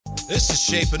This is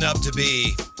shaping up to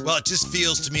be, well, it just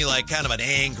feels to me like kind of an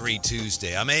angry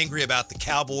Tuesday. I'm angry about the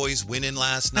Cowboys winning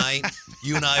last night.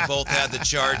 You and I both had the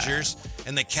Chargers.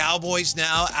 And the Cowboys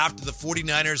now, after the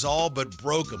 49ers all but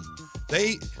broke them.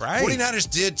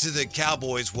 49ers did to the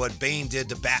Cowboys what Bane did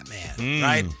to Batman,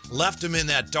 right? Left them in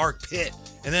that dark pit.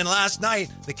 And then last night,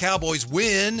 the Cowboys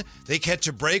win. They catch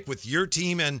a break with your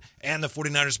team and the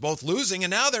 49ers both losing.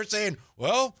 And now they're saying,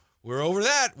 well, we're over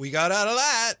that. We got out of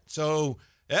that. So,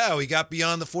 yeah, we got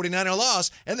beyond the 49er loss.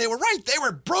 And they were right. They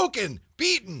were broken,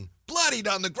 beaten, bloodied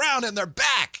on the ground, and they're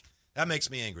back. That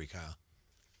makes me angry, Kyle.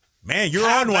 Man, you're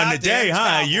on one today, huh?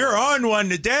 Cowboys? You're on one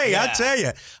today, Yeah. I tell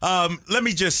you. Let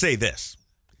me just say this.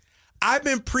 I've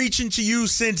been preaching to you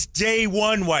since day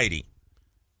one, Whitey.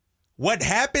 What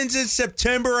happens in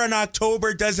September and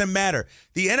October doesn't matter.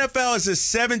 The NFL is a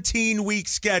 17-week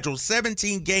schedule,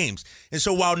 17 games. And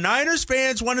so while Niners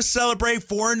fans want to celebrate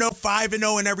 4-0,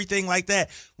 5-0, and everything like that,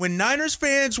 when Niners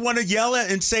fans want to yell at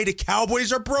and say the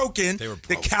Cowboys are broken,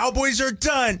 the Cowboys are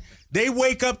done, they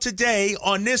wake up today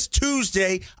on this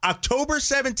Tuesday, October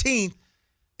 17th,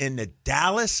 in the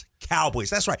Dallas Cowboys.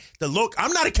 That's right.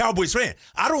 I'm not a Cowboys fan.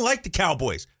 I don't like the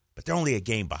Cowboys. But they're only a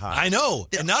game behind. I know.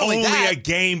 They're and not only that, a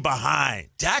game behind.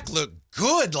 Dak looked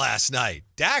good last night.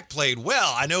 Dak played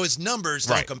well. I know his numbers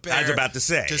don't compare I was about to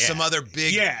say, to some other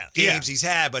big games he's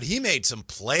had, but he made some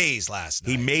plays last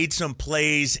night. He made some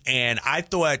plays, and I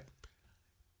thought,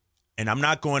 and I'm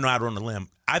not going out on a limb,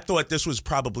 I thought this was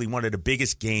probably one of the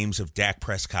biggest games of Dak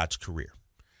Prescott's career.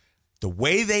 The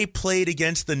way they played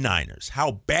against the Niners,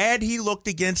 how bad he looked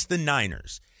against the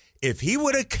Niners. If he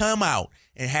would have come out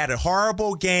and had a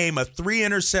horrible game, a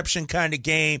 3-interception kind of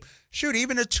game,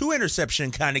 even a 2-interception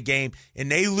kind of game,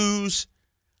 and they lose,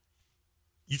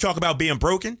 you talk about being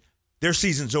broken, their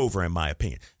season's over, in my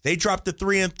opinion. They dropped to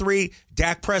 3-3.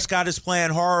 Dak Prescott is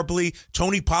playing horribly.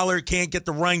 Tony Pollard can't get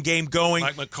the run game going.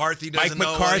 Mike McCarthy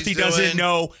doesn't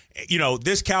know. You know,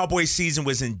 this Cowboys season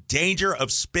was in danger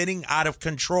of spinning out of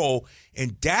control.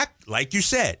 And Dak, like you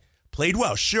said, played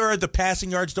well. Sure, the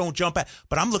passing yards don't jump out,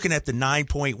 but I'm looking at the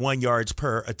 9.1 yards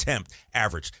per attempt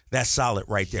average. That's solid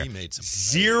right there. He made some plays.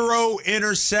 0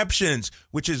 interceptions,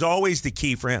 which is always the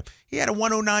key for him. He had a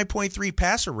 109.3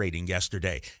 passer rating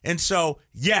yesterday. And so,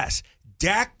 yes,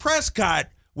 Dak Prescott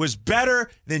was better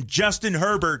than Justin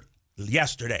Herbert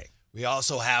yesterday. We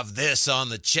also have this on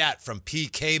the chat from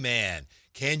PK Man.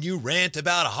 Can you rant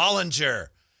about Hollinger?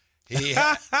 He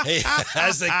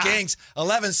has the Kings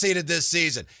 11 seeded this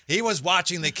season. He was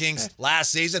watching the Kings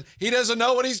last season. He doesn't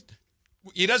know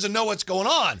what's going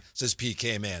on, says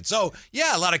PK Man. So,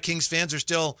 yeah, a lot of Kings fans are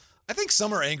still, I think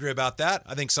some are angry about that.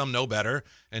 I think some know better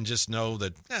and just know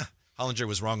that Hollinger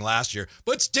was wrong last year.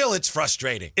 But still, it's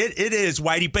frustrating. It is,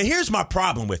 Whitey. But here's my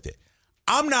problem with it.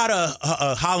 I'm not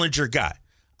a Hollinger guy.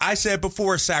 I said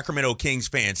before, Sacramento Kings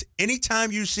fans,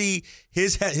 anytime you see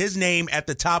his name at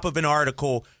the top of an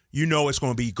article, you know it's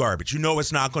going to be garbage. You know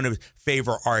it's not going to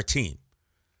favor our team.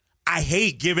 I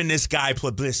hate giving this guy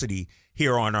publicity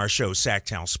here on our show,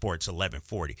 Sacktown Sports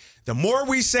 1140. The more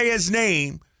we say his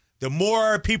name, the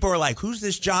more people are like, who's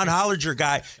this John Hollinger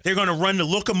guy? They're going to run to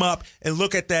look him up and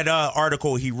look at that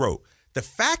article he wrote. The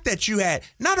fact that you had,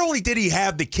 not only did he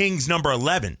have the Kings number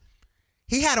 11,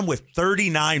 he had him with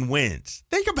 39 wins.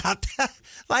 Think about that.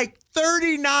 Like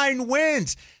 39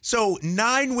 wins. So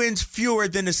 9 wins fewer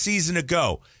than a season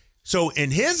ago. So in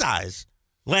his eyes,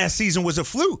 last season was a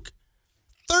fluke.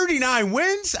 39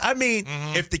 wins? I mean,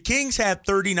 if the Kings had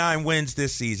 39 wins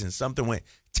this season, something went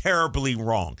terribly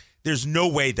wrong. There's no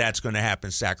way that's going to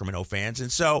happen, Sacramento fans.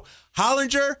 And so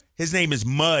Hollinger, his name is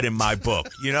Mud in my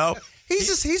book, you know?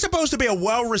 He's supposed to be a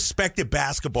well-respected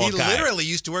basketball guy. He literally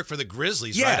used to work for the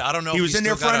Grizzlies, right? I don't know he if was in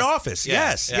their front office.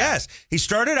 Yeah, Yes. He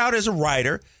started out as a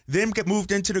writer, then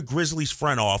moved into the Grizzlies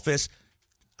front office.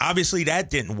 Obviously,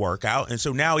 that didn't work out, and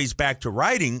so now he's back to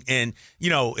writing. And, you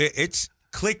know, it's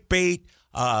clickbait,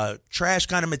 trash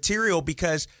kind of material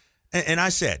because, and I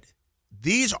said,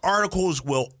 these articles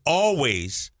will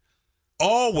always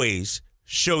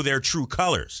show their true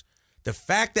colors. The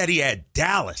fact that he had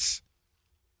Dallas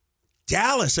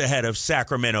ahead of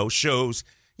Sacramento shows,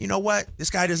 you know what? This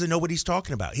guy doesn't know what he's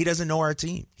talking about. He doesn't know our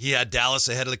team. He had Dallas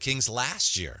ahead of the Kings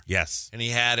last year. Yes. And he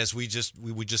had, as we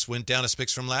just went down his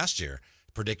picks from last year,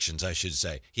 predictions, I should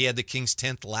say. He had the Kings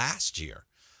 10th last year.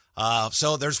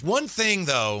 So there's one thing,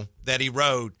 though, that he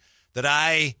wrote that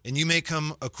and you may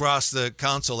come across the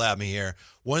console at me here,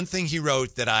 one thing he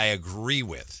wrote that I agree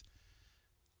with.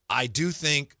 I do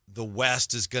think the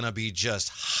West is going to be just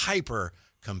hyper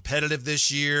competitive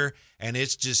this year, and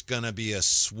it's just going to be a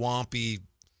swampy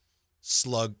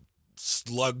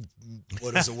slug.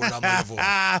 What is the word I'm looking for?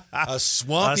 A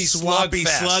swampy slugfest.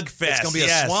 It's going to be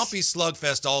a swampy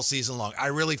slugfest all season long. I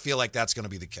really feel like that's going to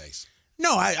be the case.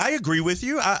 No, I agree with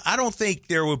you. I don't think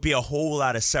there would be a whole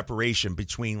lot of separation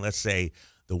between, let's say,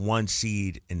 the 1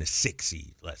 seed and the 6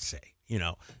 seed, let's say.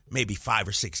 Maybe 5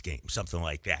 or 6 games, something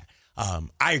like that.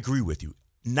 I agree with you.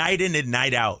 Night in and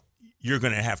night out, you're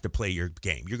going to have to play your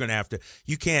game. You're going to have to –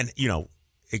 you can't,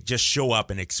 just show up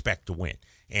and expect to win.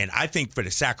 And I think for the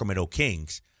Sacramento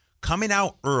Kings, coming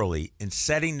out early and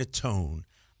setting the tone,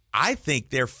 I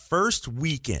think their first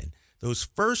weekend, those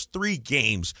first 3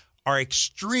 games – are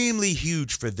extremely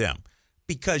huge for them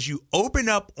because you open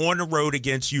up on the road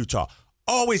against Utah.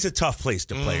 Always a tough place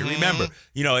to play. Mm-hmm. Remember,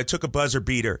 it took a buzzer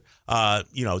beater.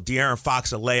 De'Aaron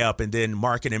Fox a layup, and then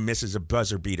Markkanen misses a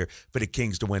buzzer beater for the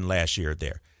Kings to win last year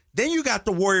there. Then you got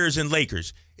the Warriors and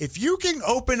Lakers. If you can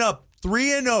open up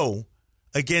 3-0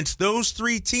 against those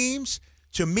 3 teams,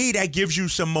 to me, that gives you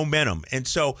some momentum. And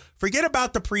so forget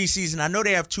about the preseason. I know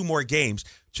they have 2 more games.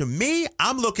 To me,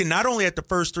 I'm looking not only at the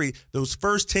first 3, those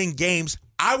first 10 games.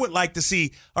 I would like to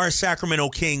see our Sacramento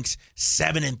Kings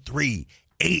 7-3,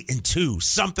 8-2,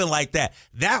 something like that.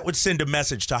 That would send a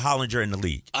message to Hollinger in the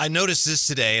league. I noticed this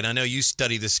today, and I know you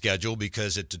study the schedule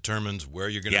because it determines where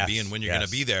you're going to be and when you're going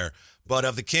to be there. But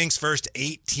of the Kings' first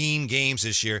 18 games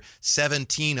this year,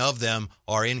 17 of them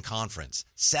are in conference.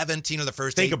 17 of the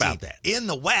first 18. Think about that. In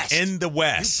the West. In the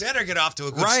West. You better get off to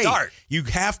a good start. You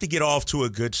have to get off to a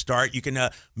good start. You can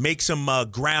make some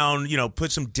ground,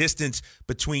 put some distance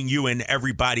between you and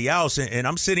everybody else. And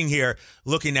I'm sitting here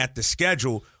looking at the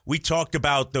schedule. We talked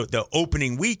about the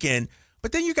opening weekend.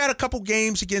 But then you got a couple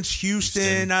games against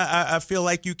Houston. I feel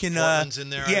like you can. Portland's in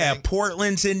there. Yeah,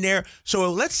 Portland's in there.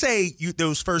 So let's say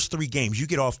those first 3 games, you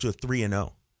get off to a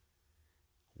 3-0.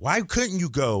 Why couldn't you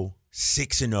go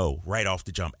 6-0 right off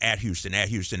the jump at Houston,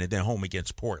 and then home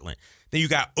against Portland? Then you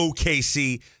got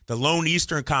OKC. The lone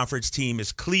Eastern Conference team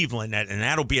is Cleveland, and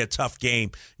that'll be a tough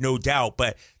game, no doubt.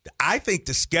 But I think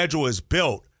the schedule is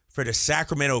built for the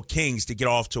Sacramento Kings to get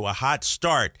off to a hot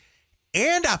start.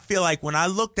 And I feel like when I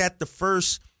looked at the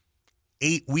first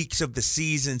 8 weeks of the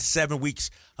season, 7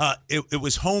 weeks, it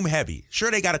was home heavy.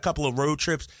 Sure, they got a couple of road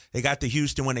trips. They got the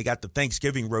Houston one. They got the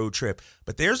Thanksgiving road trip.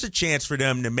 But there's a chance for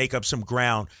them to make up some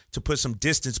ground, to put some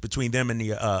distance between them and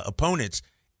the opponents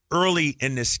early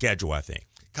in this schedule, I think.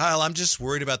 Kyle, I'm just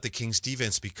worried about the Kings'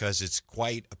 defense because it's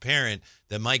quite apparent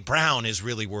that Mike Brown is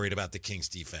really worried about the Kings'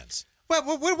 defense.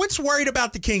 What's worried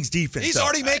about the Kings' defense? He's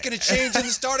already making a change in the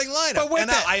starting lineup. And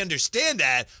I understand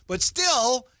that, but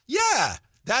still, yeah,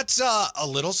 that's a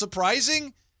little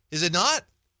surprising, is it not?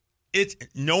 It's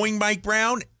knowing Mike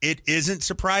Brown, it isn't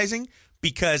surprising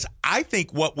because I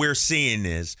think what we're seeing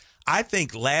is, I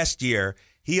think last year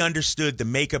he understood the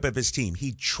makeup of his team.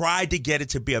 He tried to get it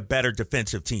to be a better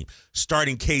defensive team,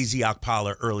 starting KZ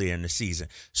Okpala earlier in the season,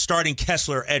 starting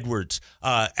Kessler Edwards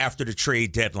after the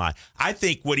trade deadline. I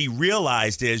think what he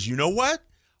realized is, you know what?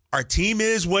 Our team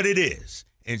is what it is.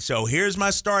 And so here's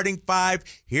my starting 5.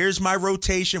 Here's my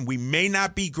rotation. We may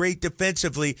not be great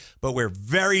defensively, but we're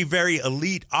very, very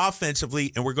elite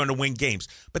offensively, and we're going to win games.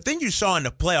 But then you saw in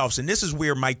the playoffs, and this is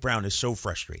where Mike Brown is so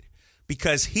frustrated,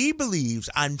 because he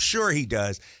believes, I'm sure he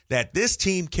does, that this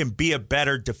team can be a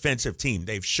better defensive team.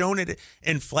 They've shown it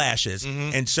in flashes.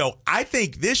 Mm-hmm. And so I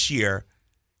think this year,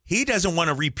 he doesn't want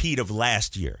a repeat of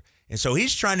last year. And so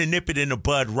he's trying to nip it in the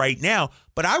bud right now.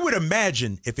 But I would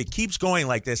imagine if it keeps going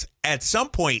like this, at some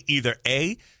point, either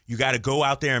A, you got to go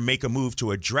out there and make a move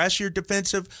to address your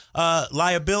defensive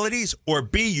liabilities, or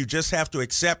B, you just have to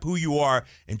accept who you are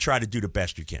and try to do the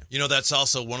best you can. That's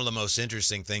also one of the most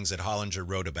interesting things that Hollinger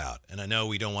wrote about. And I know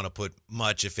we don't want to put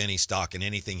much, if any, stock in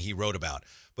anything he wrote about.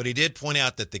 But he did point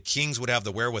out that the Kings would have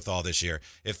the wherewithal this year.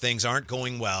 If things aren't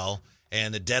going well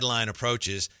and the deadline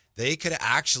approaches, they could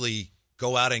actually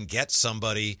go out and get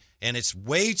somebody. And it's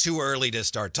way too early to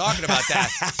start talking about that.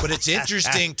 But it's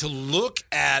interesting to look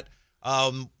at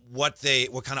what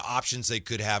kind of options they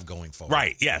could have going forward.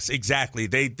 Right. Yes, exactly.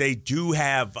 They do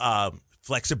have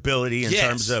flexibility in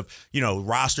terms of,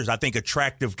 rosters. I think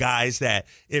attractive guys that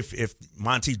if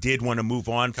Monty did want to move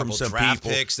on from some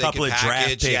people, a couple of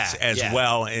draft picks as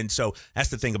well. And so that's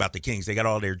the thing about the Kings. They got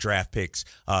all their draft picks.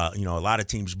 A lot of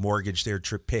teams mortgage their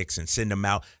picks and send them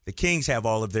out. The Kings have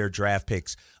all of their draft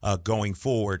picks going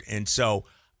forward. And so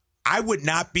I would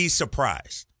not be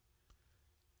surprised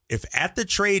if at the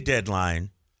trade deadline,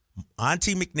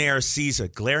 Monty McNair sees a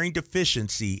glaring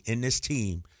deficiency in this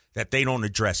team that they don't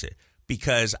address it.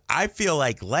 Because I feel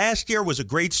like last year was a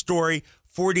great story,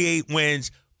 48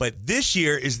 wins, but this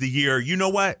year is the year, you know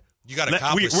what? You got to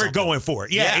accomplish We're going for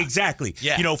it. Yeah, exactly.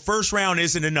 Yeah. First round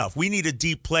isn't enough. We need a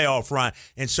deep playoff run.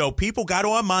 And so people got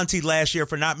on Monty last year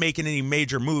for not making any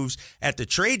major moves at the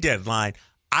trade deadline.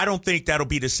 I don't think that'll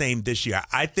be the same this year.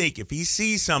 I think if he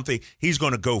sees something, he's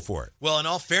going to go for it. Well, in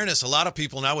all fairness, a lot of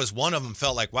people, and I was one of them,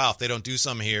 felt like, wow, if they don't do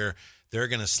something here, they're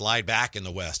going to slide back in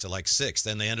the West to like 6th.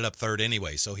 Then they ended up 3rd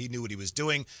anyway. So he knew what he was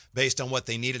doing based on what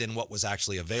they needed and what was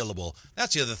actually available.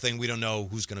 That's the other thing. We don't know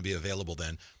who's going to be available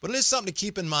then. But it is something to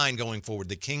keep in mind going forward.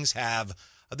 The Kings have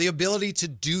the ability to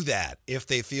do that if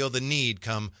they feel the need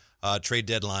come trade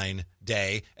deadline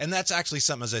day. And that's actually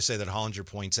something, as I say, that Hollinger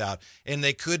points out. And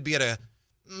they could be at a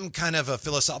kind of a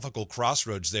philosophical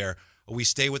crossroads there. We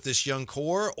stay with this young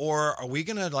core, or are we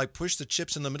going to like push the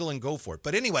chips in the middle and go for it?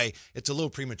 But anyway, it's a little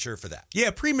premature for that.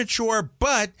 Yeah, premature.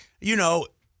 But,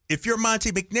 if you're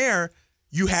Monty McNair,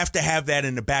 you have to have that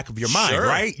in the back of your mind,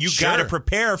 right? You got to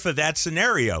prepare for that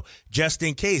scenario just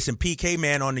in case. And PK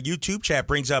Man on the YouTube chat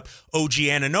brings up OG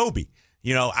Anunoby.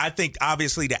 I think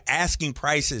obviously the asking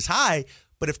price is high,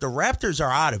 but if the Raptors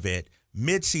are out of it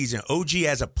midseason, OG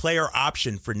as a player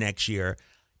option for next year.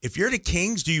 If you're the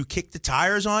Kings, do you kick the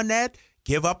tires on that?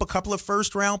 Give up a couple of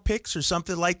first-round picks or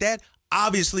something like that?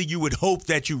 Obviously, you would hope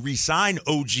that you re-sign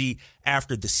OG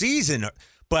after the season,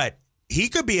 but he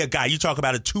could be a guy. You talk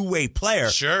about a two-way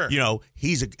player. Sure.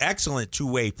 He's an excellent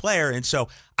two-way player. And so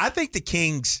I think the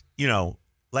Kings,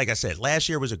 like I said, last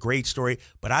year was a great story,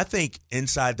 but I think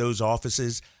inside those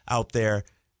offices out there,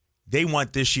 they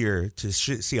want this year to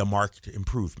see a marked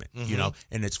improvement,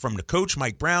 and it's from the coach,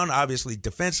 Mike Brown, obviously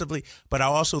defensively, but I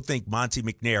also think Monty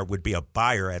McNair would be a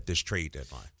buyer at this trade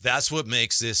deadline. That's what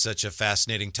makes this such a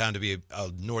fascinating time to be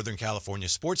a Northern California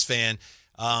sports fan.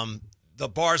 The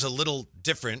bar's a little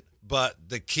different, but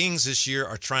the Kings this year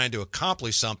are trying to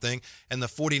accomplish something, and the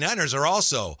 49ers are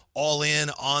also all in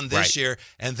on this year,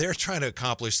 and they're trying to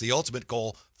accomplish the ultimate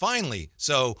goal finally.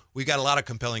 So we've got a lot of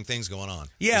compelling things going on.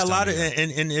 Yeah, a lot of,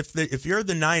 and if you're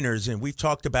the Niners, and we've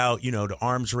talked about, the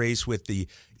arms race with the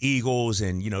Eagles,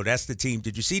 and, that's the team.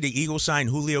 Did you see the Eagles sign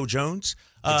Julio Jones?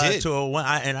 I did.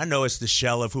 And I know it's the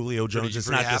shell of Julio Jones. It's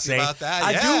not the same. About that?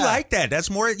 I do like that.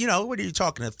 That's more, what are you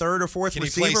talking, a third or fourth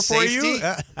receiver for you?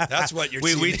 That's what you're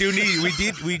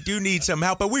we do need some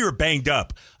help, but we were banged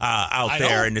up out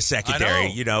there in the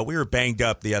secondary. We were banged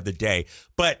up the other day.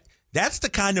 But that's the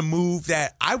kind of move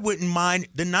that I wouldn't mind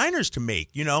the Niners to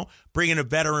make, bringing a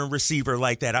veteran receiver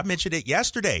like that. I mentioned it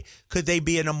yesterday. Could they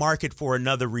be in a market for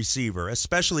another receiver,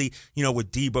 especially,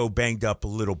 with Deebo banged up a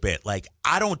little bit? Like,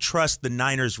 I don't trust the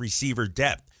Niners receiver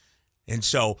depth. And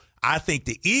so I think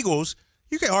the Eagles,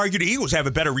 you can argue the Eagles have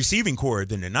a better receiving core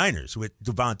than the Niners with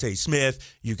Devontae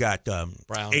Smith. You got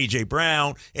A.J.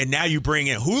 Brown, and now you bring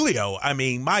in Julio. I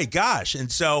mean, my gosh.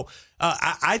 And so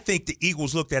I think the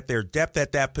Eagles looked at their depth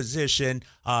at that position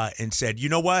and said, you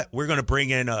know what, we're going to bring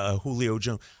in Julio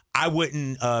Jones. I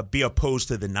wouldn't be opposed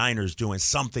to the Niners doing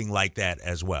something like that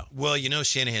as well. Well,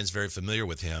 Shanahan's very familiar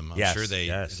with him. I'm sure they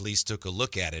at least took a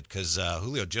look at it because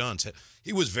Julio Jones,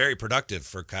 he was very productive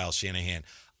for Kyle Shanahan.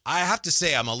 I have to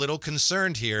say I'm a little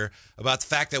concerned here about the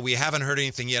fact that we haven't heard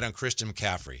anything yet on Christian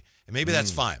McCaffrey. And maybe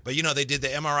that's fine. But, they did the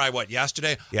MRI,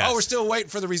 yesterday? Yes. Oh, we're still waiting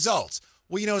for the results.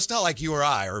 Well, it's not like you or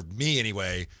I, or me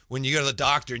anyway, when you go to the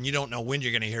doctor and you don't know when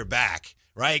you're going to hear back,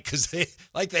 right? Because they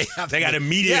got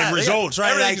immediate results,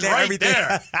 right? Everything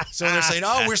there. So they're saying,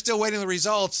 oh, we're still waiting the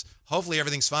results. Hopefully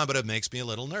everything's fine, but it makes me a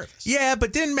little nervous. Yeah,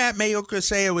 but didn't Matt Mayoka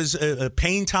say it was a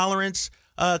pain tolerance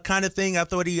kind of thing? I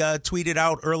thought he tweeted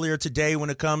out earlier today when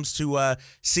it comes to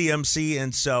CMC.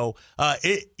 And so,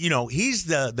 he's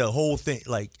the whole thing,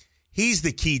 like, he's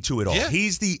the key to it all. Yeah.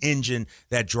 He's the engine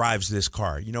that drives this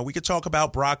car. We could talk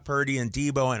about Brock Purdy and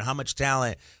Deebo and how much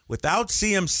talent. Without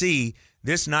CMC,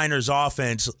 this Niners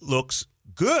offense looks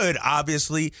good,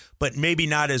 obviously, but maybe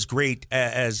not as great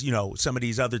as some of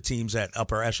these other teams at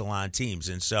upper echelon teams.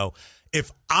 And so if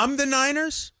I'm the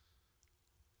Niners,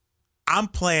 I'm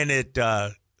playing it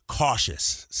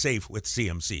cautious, safe with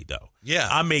CMC, though. Yeah.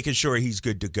 I'm making sure he's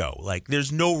good to go. Like,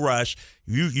 there's no rush.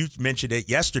 You mentioned it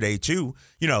yesterday, too,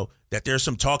 that there's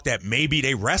some talk that maybe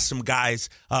they rest some guys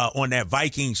on that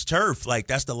Vikings turf. Like,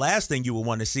 that's the last thing you would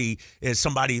want to see is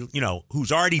somebody,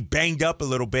 who's already banged up a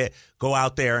little bit go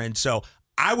out there. And so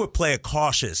I would play it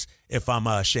cautious if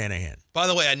I'm Shanahan. By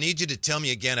the way, I need you to tell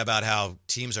me again about how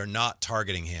teams are not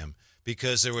targeting him,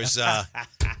 because there was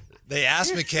they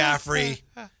asked McCaffrey,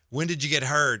 when did you get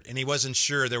hurt? And he wasn't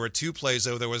sure. There were two plays,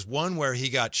 though. There was one where he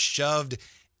got shoved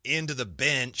into the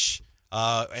bench,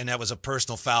 and that was a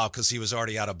personal foul because he was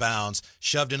already out of bounds,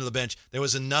 shoved into the bench. There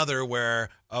was another where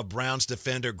a Browns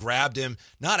defender grabbed him,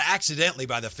 not accidentally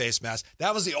by the face mask.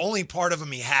 That was the only part of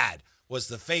him he had, was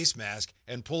the face mask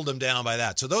and pulled him down by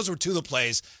that. So those were two of the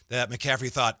plays that McCaffrey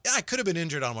thought, I could have been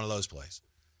injured on one of those plays.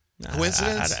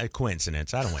 Coincidence?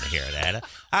 Coincidence. I don't want to hear that.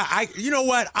 You know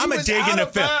what? I'm going to dig in the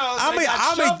film. bounds.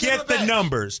 I'm going to get the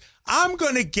numbers. I'm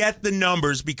going to get the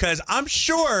numbers because I'm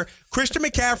sure Christian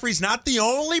McCaffrey's not the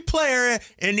only player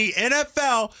in the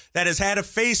NFL that has had a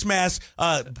face mask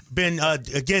been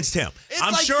against him.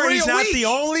 I'm like sure he's not the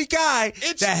only guy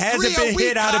that hasn't been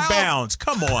hit out of bounds.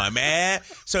 Come on, man.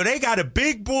 So they got a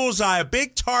big bullseye, a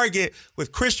big target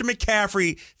with Christian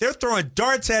McCaffrey. They're throwing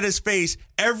darts at his face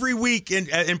every week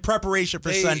in preparation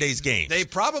for Sunday's games. They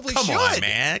probably should. Come on,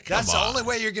 man. That's the only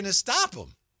way you're going to stop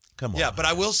him. Come on. Yeah, but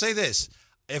I will say this.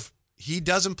 If he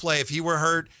doesn't play, if he were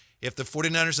hurt, if the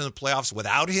 49ers in the playoffs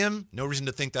without him, no reason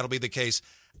to think that'll be the case.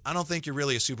 I don't think you're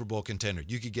really a Super Bowl contender.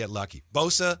 You could get lucky.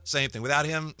 Bosa, same thing. Without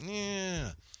him,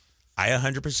 yeah. I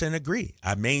 100% agree.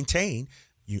 I maintain,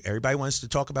 everybody wants to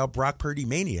talk about Brock Purdy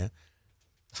mania.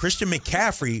 Christian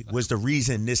McCaffrey was the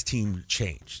reason this team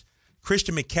changed.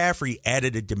 Christian McCaffrey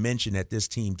added a dimension that this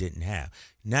team didn't have.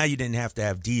 Now you didn't have to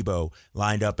have Deebo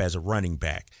lined up as a running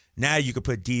back. Now you could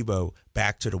put Deebo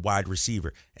back to the wide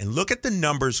receiver. And look at the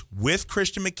numbers with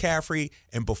Christian McCaffrey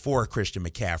and before Christian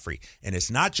McCaffrey. And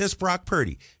it's not just Brock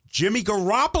Purdy. Jimmy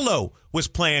Garoppolo was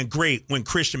playing great when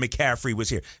Christian McCaffrey was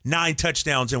here. 9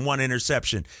 touchdowns and 1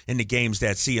 interception in the games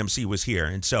that CMC was here.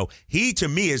 And so he, to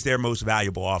me, is their most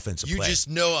valuable offensive player. You just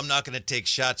know I'm not going to take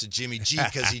shots at Jimmy G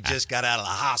because he just got out of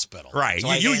the hospital. Right.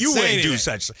 So you wouldn't do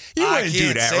such. You wouldn't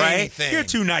do that, right? Anything. You're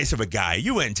too nice of a guy.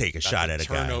 You wouldn't take a shot at a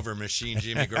guy. Turnover machine,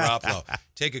 Jimmy Garoppolo.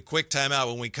 Take a quick timeout.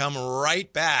 When we come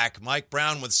right back, Mike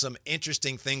Brown with some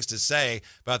interesting things to say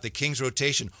about the Kings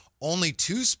rotation. Only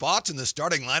 2 spots in the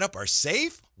starting lineup are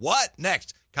safe? What?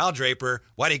 Next, Kyle Draper,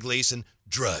 Whitey Gleason,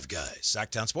 Drive Guys,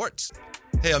 Sacktown Sports.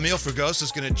 Hey, Amil Fragoso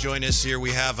is going to join us here.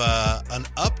 We have an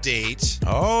update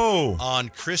on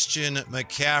Christian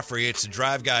McCaffrey. It's the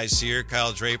Drive Guys here,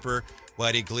 Kyle Draper,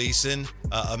 Whitey Gleason.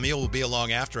 Amil will be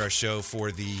along after our show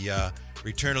for the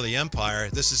Return of the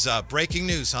Empire. This is breaking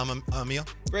news, huh, Amil?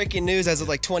 Breaking news as of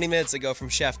like 20 minutes ago from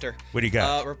Schefter. What do you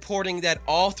got? Reporting that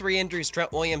all 3 injuries,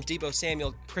 Trent Williams, Deebo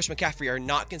Samuel, Christian McCaffrey, are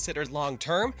not considered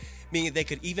long-term, meaning they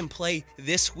could even play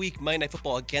this week Monday Night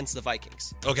Football against the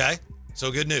Vikings. Okay,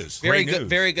 so good news. Very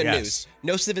good news.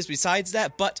 No specifics besides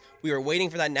that, but we were waiting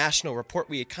for that national report.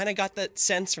 We had kind of got that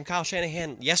sense from Kyle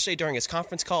Shanahan yesterday during his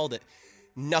conference call that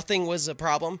nothing was a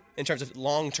problem in terms of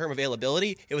long-term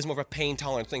availability. It was more of a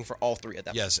pain-tolerant thing for all 3 of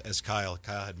them. Yes, as Kyle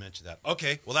had mentioned that.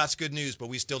 Okay, well, that's good news, but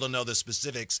we still don't know the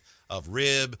specifics of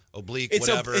rib, oblique,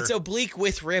 whatever. It's oblique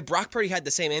with rib. Brock Purdy had the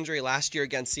same injury last year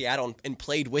against Seattle and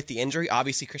played with the injury.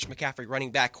 Obviously, Christian McCaffrey,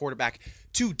 running back, quarterback,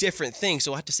 2 different things.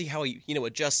 So we'll have to see how he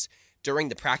adjusts during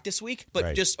the practice week.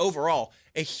 But just overall,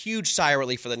 a huge sigh of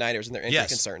relief for the Niners and their injury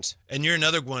concerns. And you're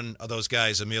another one of those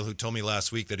guys, Amil, who told me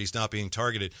last week that he's not being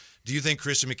targeted. Do you think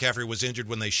Christian McCaffrey was injured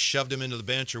when they shoved him into the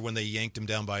bench or when they yanked him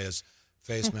down by his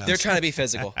face mask? They're trying to be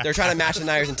physical. They're trying to match the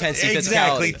Niners' intensity,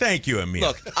 exactly. physicality. Thank you,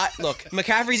 Amil. Look,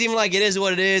 McCaffrey's even like, it is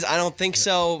what it is. I don't think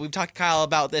so. We've talked to Kyle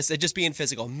about this. It's just being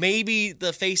physical. Maybe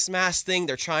the face mask thing,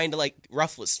 they're trying to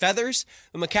ruffle his feathers.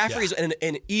 But McCaffrey's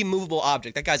an immovable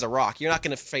object. That guy's a rock. You're not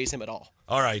going to phase him at all.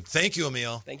 All right. Thank you,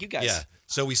 Amil. Thank you, guys. Yeah.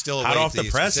 So we still hot await off the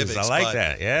presses. specifics, I like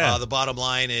that. Yeah. The bottom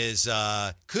line is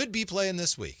could be playing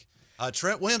this week.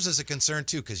 Trent Williams is a concern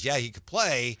too because he could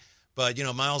play, but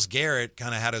Myles Garrett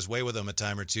kind of had his way with him a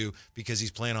time or two because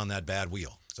he's playing on that bad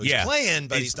wheel. So he's playing,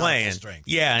 but he's not at full strength.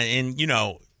 Yeah, and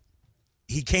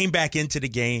he came back into the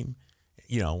game,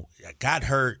 got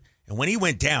hurt, and when he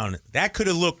went down, that could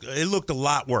have looked a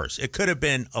lot worse. It could have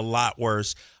been a lot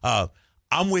worse.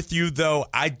 I'm with you though.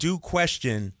 I do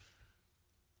question.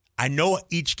 I know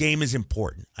each game is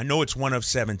important. I know it's 1 of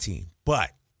 17,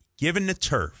 but given the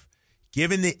turf,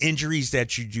 given the injuries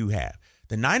that you do have,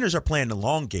 the Niners are playing the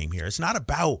long game here. It's not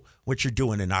about what you're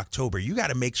doing in October. You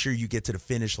got to make sure you get to the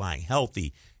finish line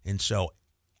healthy. And so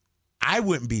I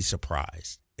wouldn't be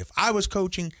surprised. If I was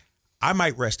coaching, I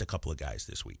might rest a couple of guys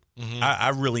this week. Mm-hmm. I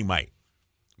really might.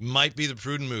 Might be the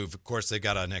prudent move. Of course, they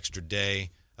got an extra day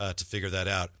to figure that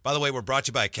out. By the way, we're brought to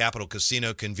you by Capital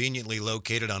Casino, conveniently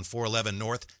located on 411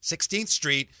 North 16th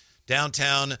Street,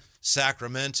 downtown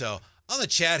Sacramento. On the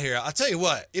chat here, I'll tell you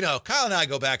what, Kyle and I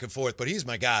go back and forth, but he's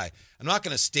my guy. I'm not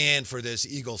going to stand for this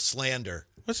Eagle slander.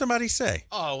 What'd somebody say?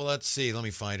 Oh, well, let's see. Let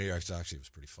me find it here. Actually, it was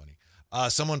pretty funny.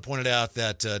 Someone pointed out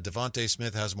that Devontae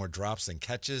Smith has more drops than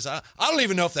catches. I don't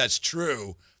even know if that's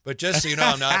true, but just so you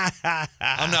know,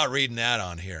 I'm not reading that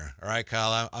on here. All right,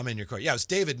 Kyle, I'm in your court. Yeah, it's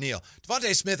David Neal.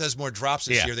 Devontae Smith has more drops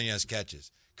this year than he has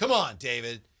catches. Come on,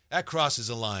 David. That crosses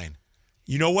a line.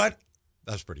 You know what?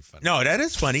 That's pretty funny. No, that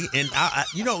is funny. And,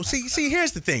 see,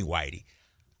 here's the thing, Whitey.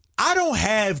 I don't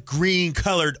have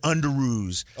green-colored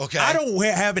underoos. Okay. I don't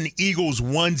have an Eagles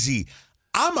onesie.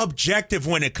 I'm objective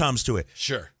when it comes to it.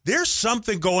 Sure. There's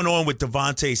something going on with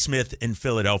Devontae Smith in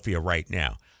Philadelphia right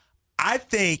now. I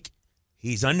think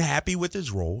he's unhappy with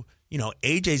his role.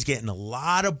 AJ's getting a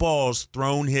lot of balls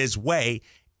thrown his way,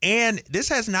 and this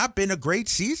has not been a great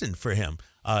season for him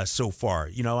so far.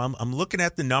 I'm looking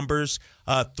at the numbers.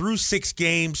 Through 6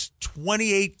 games,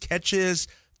 28 catches,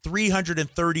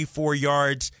 334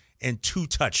 yards, and 2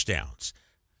 touchdowns.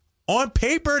 On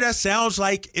paper, that sounds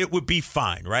like it would be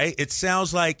fine, right? It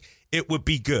sounds like it would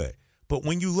be good. But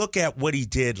when you look at what he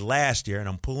did last year, and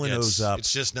I'm pulling those up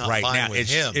it's just not right fine now, with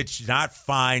him. It's not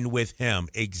fine with him,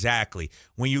 exactly.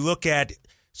 When you look at,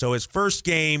 so his first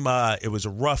game, it was a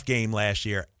rough game last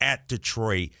year at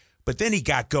Detroit, but then he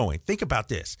got going. Think about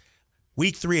this.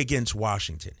 Week 3 against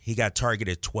Washington, he got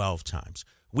targeted 12 times.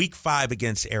 Week 5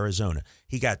 against Arizona,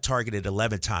 he got targeted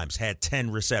 11 times, had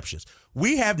 10 receptions.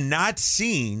 We have not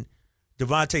seen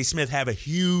Devontae Smith have a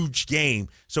huge game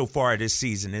so far this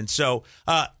season. And so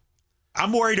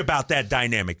I'm worried about that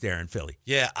dynamic there in Philly.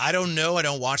 Yeah, I don't know. I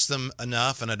don't watch them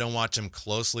enough, and I don't watch them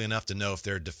closely enough to know if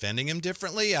they're defending him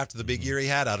differently after the big year he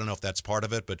had. I don't know if that's part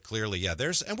of it, but clearly, yeah,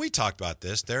 and we talked about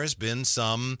this, there has been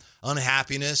some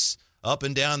unhappiness up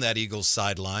and down that Eagles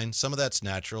sideline. Some of that's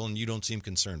natural, and you don't seem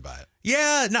concerned by it.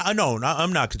 Yeah, no,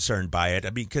 I'm not concerned by it.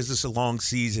 I mean, because it's a long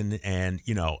season, and,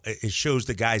 it shows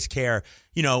the guys care.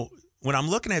 When I'm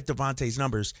looking at Devontae's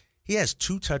numbers, he has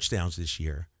 2 touchdowns this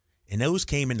year, and those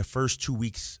came in the first 2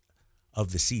 weeks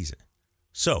of the season.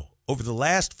 So, over the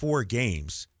last 4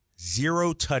 games,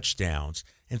 0 touchdowns.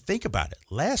 And think about it.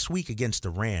 Last week against the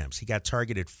Rams, he got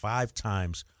targeted 5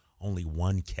 times, only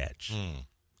 1 catch.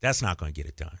 That's not going to get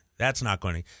it done. That's not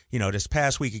going to, this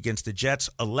past week against the Jets,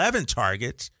 11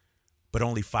 targets, but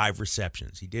only 5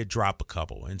 receptions. He did drop a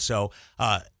couple. And so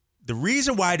the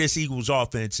reason why this Eagles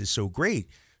offense is so great,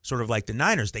 sort of like the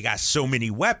Niners, they got so many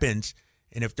weapons.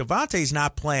 And if Devontae's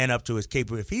not playing up to his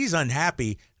capability, if he's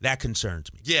unhappy, that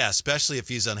concerns me. Yeah, especially if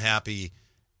he's unhappy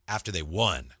after they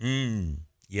won.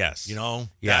 Yes.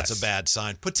 That's a bad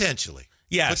sign, potentially.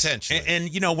 Yes. Potentially.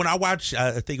 And when I watched,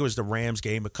 I think it was the Rams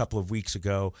game a couple of weeks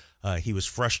ago, he was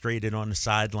frustrated on the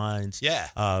sidelines. Yeah.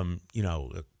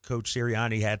 Coach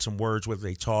Sirianni had some words where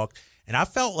they talked, and I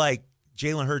felt like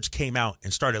Jalen Hurts came out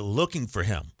and started looking for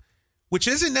him, which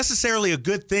isn't necessarily a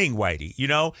good thing, Whitey.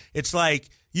 It's like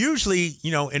usually,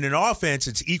 in an offense,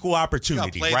 it's equal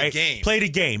opportunity, right? Play the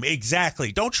game.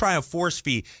 Exactly. Don't try and force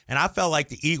feed. And I felt like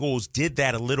the Eagles did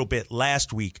that a little bit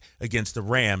last week against the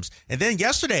Rams. And then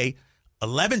yesterday,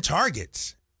 11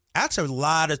 targets. That's a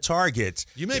lot of targets.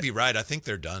 You may be right. I think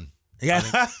they're done. Yeah.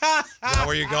 Is that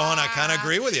where you're going? I kind of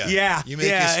agree with you. Yeah. You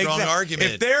make a strong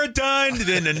argument. If they're done,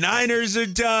 then the Niners are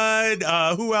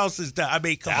done. Who else is done? I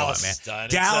mean, come Dallas on, man. is done.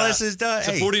 Dallas is done.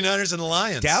 It's the 49ers and the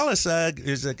Lions. Dallas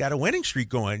is got a winning streak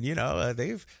going.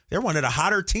 They're one of the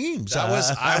hotter teams.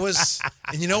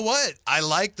 And you know what? I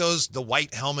like the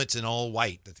white helmets in all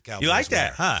white that the Cowboys You like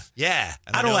that, wear. huh? Yeah.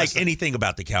 And I don't like anything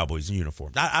about the Cowboys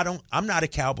uniform. I'm not a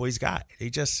Cowboys guy.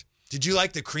 Did you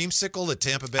like the creamsicle at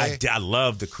Tampa Bay? I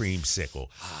love the creamsicle.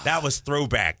 That was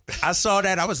throwback. I saw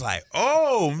that. I was like,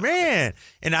 oh, man.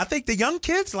 And I think the young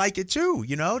kids like it, too.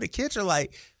 The kids are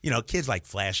like, kids like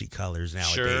flashy colors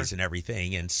nowadays and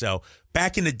everything. And so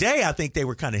back in the day, I think they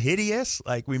were kind of hideous.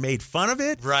 Like, we made fun of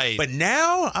it. Right. But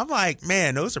now, I'm like,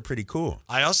 man, those are pretty cool.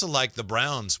 I also like the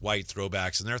Browns' white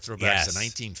throwbacks, and their throwbacks in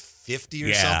 1950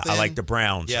 or something. Yeah, I like the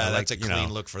Browns. Yeah, that's a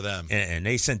clean look for them. And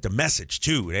they sent the message,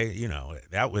 too.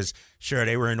 That was, sure,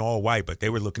 they were in all white, but they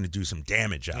were looking to do some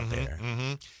damage out there.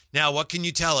 Mm-hmm. Now, what can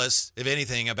you tell us, if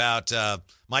anything, about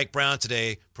Mike Brown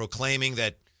today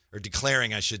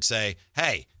declaring, I should say,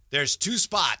 hey, there's 2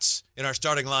 spots in our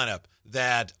starting lineup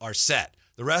that are set.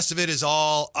 The rest of it is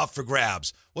all up for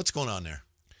grabs. What's going on there?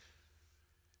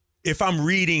 If I'm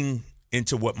reading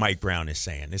into what Mike Brown is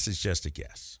saying, this is just a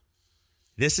guess.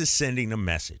 This is sending a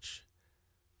message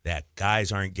that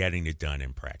guys aren't getting it done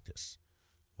in practice,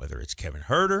 whether it's Kevin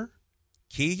Huerter,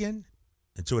 Keegan,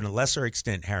 and to a lesser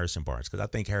extent, Harrison Barnes, because I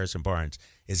think Harrison Barnes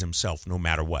is himself no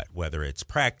matter what, whether it's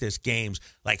practice, games.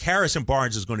 Like Harrison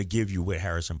Barnes is going to give you what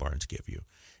Harrison Barnes give you.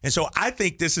 And so I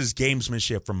think this is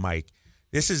gamesmanship from Mike.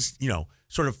 This is,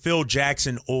 sort of Phil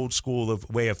Jackson old school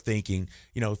way of thinking.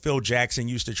 Phil Jackson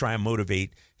used to try and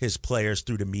motivate his players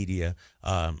through the media.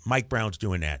 Mike Brown's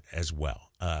doing that as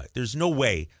well. There's no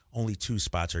way only 2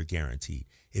 spots are guaranteed.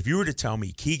 If you were to tell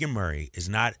me Keegan Murray is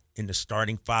not in the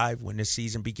starting 5 when this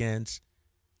season begins,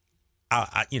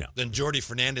 Then Jordy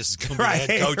Fernandez is going to be the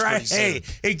head coach pretty soon. Hey,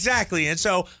 exactly. And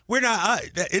so we're not.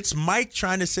 It's Mike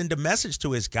trying to send a message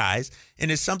to his guys, and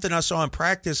it's something I saw in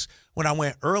practice when I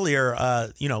went earlier.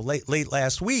 Late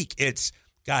last week. It's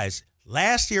guys.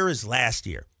 Last year is last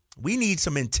year. We need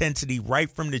some intensity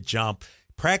right from the jump.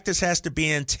 Practice has to be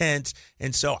intense,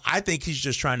 and so I think he's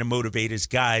just trying to motivate his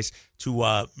guys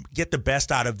to get the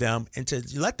best out of them and to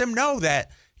let them know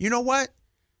that, you know what?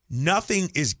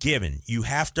 Nothing is given. You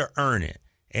have to earn it.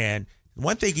 And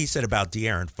one thing he said about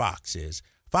De'Aaron Fox is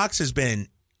Fox has been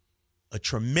a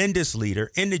tremendous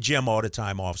leader in the gym all the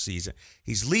time off season.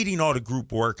 He's leading all the group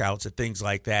workouts and things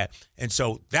like that. And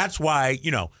so that's why,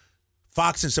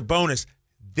 Fox and Sabonis,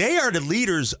 they are the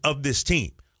leaders of this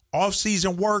team.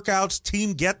 Off-season workouts,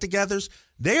 team get-togethers,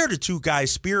 they are the two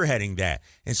guys spearheading that.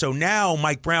 And so now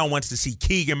Mike Brown wants to see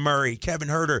Keegan Murray, Kevin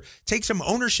Huerter take some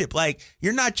ownership. Like,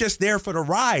 you're not just there for the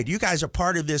ride. You guys are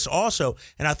part of this also,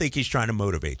 and I think he's trying to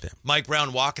motivate them. Mike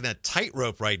Brown walking a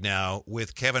tightrope right now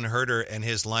with Kevin Huerter and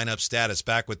his lineup status.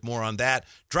 Back with more on that.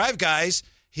 Drive, guys.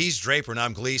 He's Draper, and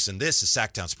I'm Gleason. This is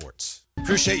Sacktown Sports.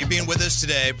 Appreciate you being with us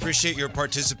today. Appreciate your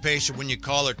participation. When you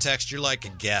call or text, you're like a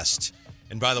guest.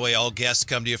 And by the way, all guests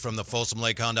come to you from the Folsom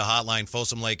Lake Honda hotline.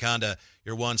 Folsom Lake Honda,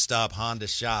 your one-stop Honda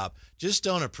shop. Just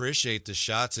don't appreciate the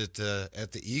shots at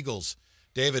the Eagles.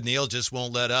 David Neal just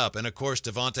won't let up. And, of course,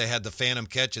 Devontae had the phantom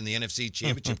catch in the NFC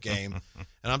Championship game.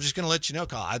 And I'm just going to let you know,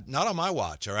 Kyle, not on my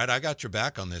watch, all right? I got your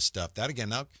back on this stuff. That, again,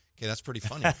 now, okay, that's pretty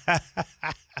funny.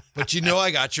 But you know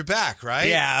I got your back, right?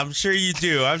 Yeah, I'm sure you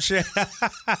do. I'm sure.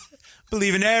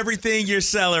 Believe in everything you're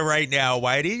selling right now,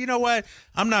 Whitey. You know what?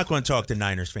 I'm not going to talk to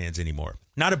Niners fans anymore.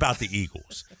 Not about the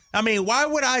Eagles. I mean, why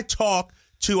would I talk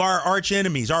to our arch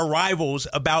enemies, our rivals,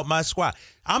 about my squad?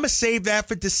 I'm going to save that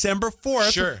for December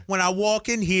 4th. Sure. When I walk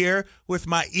in here with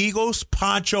my Eagles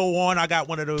poncho on. I got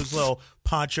one of those little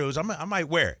ponchos. I might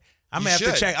wear it. I'm going to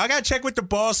have to check. I got to check with the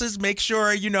bosses, make sure,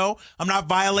 I'm not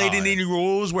violating any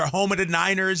rules. We're home of the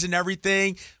Niners and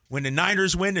everything. When the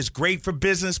Niners win, it's great for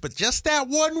business. But just that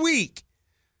 1 week,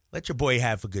 let your boy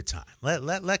have a good time.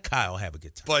 Let Kyle have a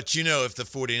good time. But, if the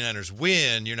 49ers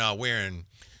win, you're not wearing.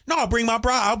 No, I'll bring a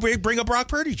Brock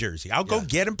Purdy jersey. I'll go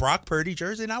get a Brock Purdy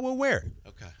jersey, and I will wear it.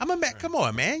 Okay. I'm a man. Come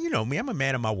on, man. You know me. I'm a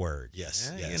man of my word.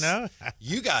 Yes.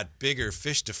 You got bigger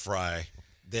fish to fry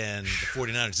than the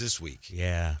 49ers this week.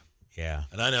 Yeah.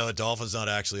 And I know a dolphin's not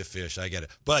actually a fish. I get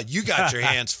it. But you got your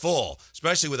hands full,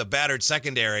 especially with a battered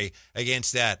secondary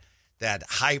against that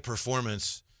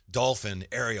high-performance dolphin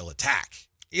aerial attack.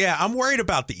 Yeah, I'm worried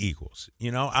about the Eagles.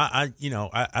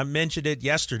 I mentioned it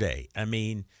yesterday. I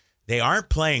mean, they aren't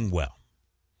playing well.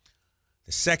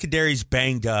 The secondary's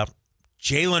banged up.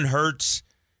 Jalen Hurts,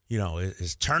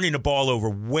 is turning the ball over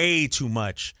way too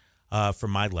much for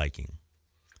my liking.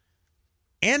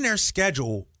 And their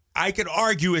schedule, I could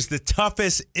argue, is the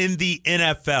toughest in the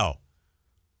NFL.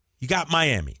 You got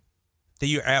Miami. That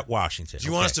you're at Washington. Do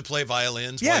you want us to play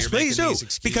violins? Yes, please do.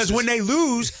 Because when they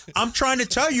lose, I'm trying to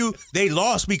tell you they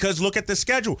lost because look at the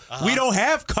schedule. We don't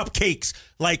have cupcakes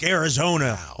like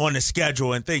Arizona on the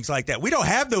schedule and things like that. We don't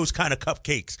have those kind of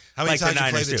cupcakes. How many times the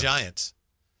you play the do. Giants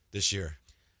this year?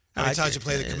 How many times you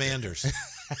play the Commanders?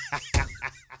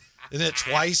 Isn't it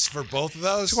twice for both of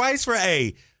those? Twice for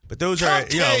A. But those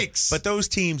Cupcakes. But those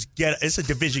teams it's a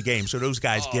division game, so those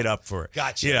guys get up for it.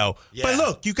 Gotcha. Yeah. But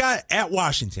look, you got at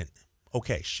Washington.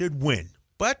 Okay, should win.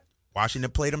 But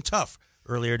Washington played them tough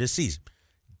earlier this season.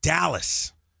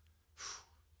 Dallas.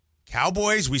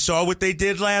 Cowboys, we saw what they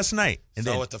did last night. And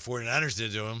saw then what the 49ers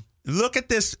did to them. Look at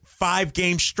this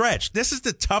 5-game stretch. This is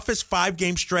the toughest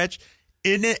 5-game stretch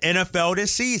in the NFL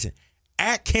this season.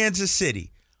 At Kansas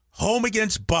City, home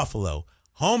against Buffalo,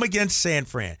 home against San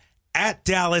Fran, at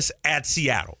Dallas, at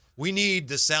Seattle. We need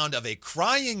the sound of a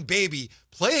crying baby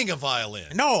playing a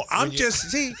violin. No, I'm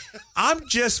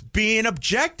just being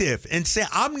objective and saying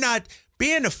I'm not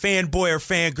being a fanboy or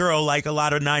fangirl like a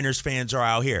lot of Niners fans are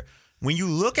out here. When you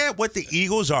look at what the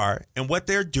Eagles are and what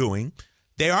they're doing,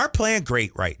 they aren't playing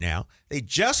great right now. They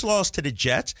just lost to the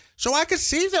Jets, so I could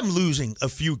see them losing a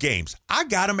few games. I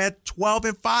got them at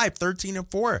 12-5,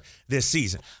 13-4 this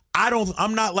season.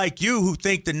 I'm not like you who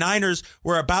think the Niners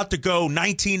were about to go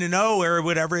 19-0 or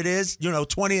whatever it is,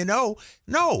 20-0.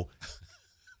 No.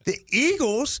 The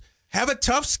Eagles have a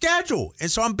tough schedule, and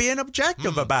so I'm being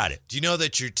objective about it. Do you know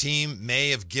that your team may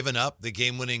have given up the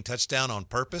game-winning touchdown on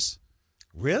purpose?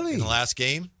 Really? In the last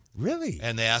game? Really?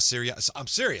 And they asked Sirianni. I'm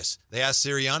serious. They asked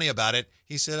Sirianni about it.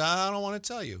 He said, I don't want to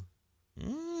tell you.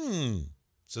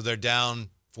 So they're down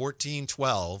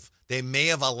 14-12. They may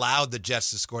have allowed the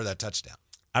Jets to score that touchdown.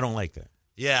 I don't like that.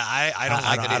 Yeah, I don't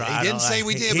like it. He didn't say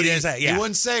we did, but he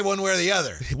wouldn't say one way or the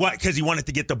other. What? Because he wanted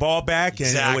to get the ball back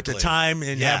and with the time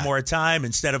and have more time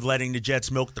instead of letting the Jets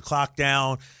milk the clock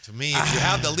down. To me, if you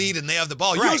have the lead and they have the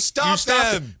ball, you stop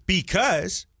them.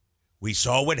 Because we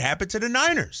saw what happened to the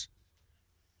Niners.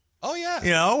 Oh, yeah.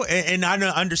 You know, and I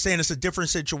understand it's a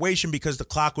different situation because the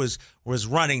clock was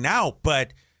running out,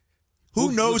 but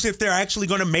who knows if they're actually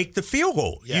going to make the field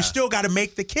goal? Yeah. You still got to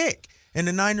make the kick. And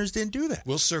the Niners didn't do that.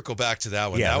 We'll circle back to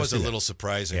that one. Yeah, that was a little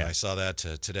surprising. Yeah. I saw that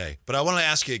today. But I want to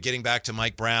ask you, getting back to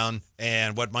Mike Brown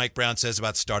and what Mike Brown says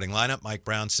about the starting lineup. Mike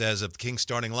Brown says of the Kings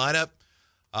starting lineup,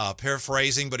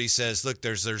 paraphrasing, but he says, look,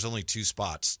 there's only 2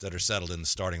 spots that are settled in the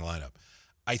starting lineup.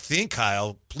 I think,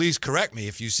 Kyle, please correct me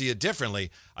if you see it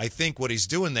differently. I think what he's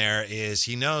doing there is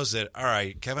he knows that, all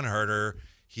right, Kevin Huerter,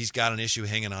 he's got an issue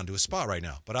hanging on to a spot right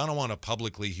now. But I don't want to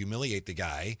publicly humiliate the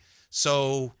guy.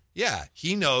 So... yeah,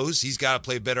 he knows he's got to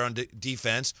play better on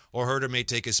defense, or Huerter may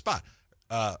take his spot.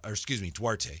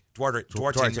 Duarte.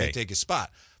 Duarte may take his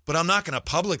spot. But I'm not going to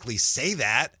publicly say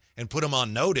that and put him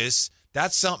on notice.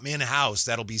 That's something in-house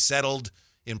that'll be settled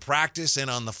in practice and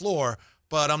on the floor,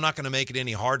 but I'm not going to make it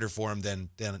any harder for him than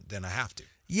I have to.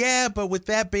 Yeah, but with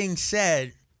that being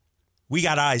said, we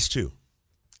got eyes too.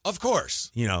 Of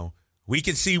course. You know, we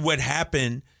can see what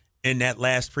happened in that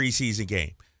last preseason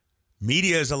game.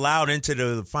 Media is allowed into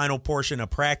the final portion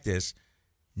of practice.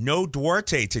 No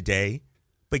Duarte today,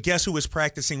 but guess who was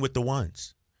practicing with the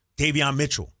ones? Davion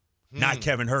Mitchell, not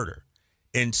Kevin Huerter.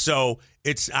 And so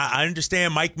I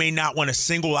understand Mike may not want to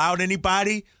single out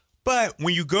anybody, but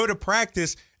when you go to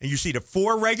practice and you see the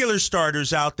 4 regular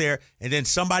starters out there and then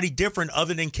somebody different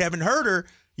other than Kevin Huerter,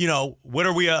 you know, what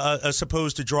are we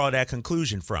supposed to draw that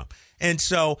conclusion from? And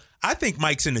so I think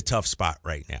Mike's in a tough spot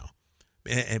right now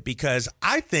because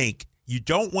I think you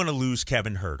don't want to lose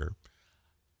Kevin Huerter.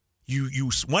 You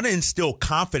want to instill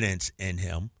confidence in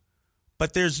him,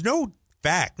 but there's no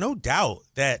doubt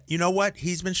that, you know what,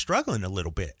 he's been struggling a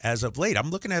little bit as of late. I'm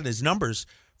looking at his numbers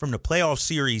from the playoff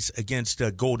series against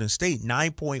Golden State,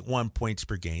 9.1 points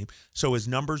per game. So his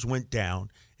numbers went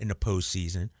down in the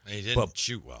postseason. He didn't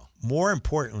shoot well. More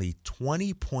importantly,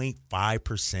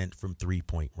 20.5% from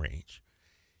three-point range.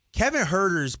 Kevin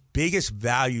Huerter's biggest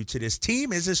value to this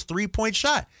team is his three-point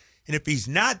shot. And if he's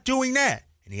not doing that,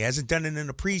 and he hasn't done it in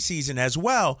the preseason as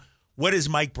well, what is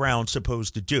Mike Brown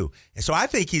supposed to do? And so I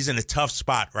think he's in a tough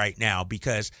spot right now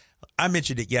because I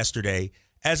mentioned it yesterday.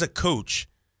 As a coach,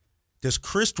 does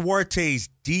Chris Duarte's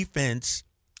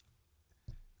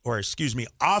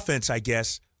offense, I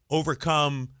guess,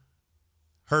 overcome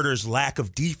Huerter's lack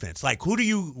of defense? Like, who do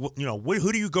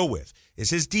you go with?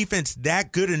 Is his defense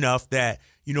that good enough that,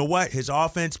 you know what, his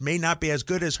offense may not be as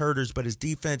good as Huerter's, but his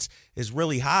defense is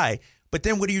really high? But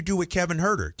then what do you do with Kevin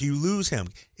Huerter? Do you lose him?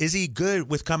 Is he good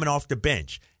with coming off the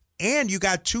bench? And you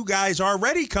got 2 guys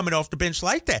already coming off the bench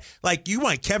like that. Like, you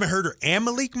want Kevin Huerter and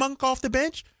Malik Monk off the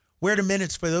bench? Where are the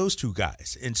minutes for those 2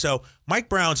 guys? And so Mike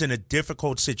Brown's in a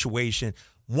difficult situation.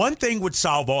 One thing would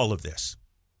solve all of this.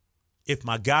 If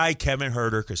my guy Kevin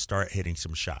Huerter could start hitting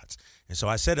some shots. And so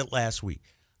I said it last week.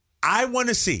 I want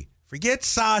to see, forget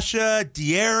Sasha,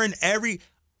 De'Aaron,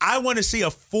 I want to see a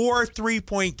 4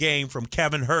 3-point game from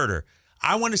Kevin Huerter.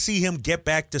 I want to see him get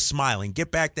back to smiling,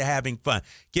 get back to having fun,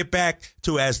 get back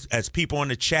to, as people on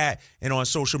the chat and on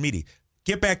social media,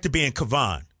 get back to being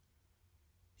Kevon.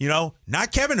 You know,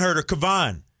 not Kevin Huerter,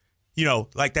 Kevon. You know,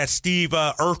 like that Steve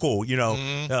Urkel, you know,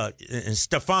 and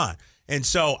Stefan. And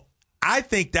so I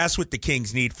think that's what the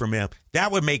Kings need from him.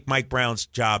 That would make Mike Brown's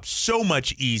job so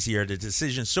much easier, the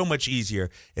decision so much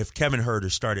easier if Kevin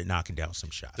Huerter started knocking down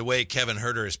some shots. The way Kevin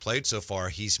Huerter has played so far,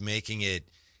 he's making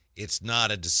it's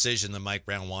not a decision that Mike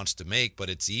Brown wants to make, but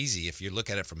it's easy. If you look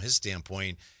at it from his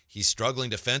standpoint, he's struggling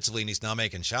defensively and he's not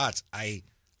making shots. I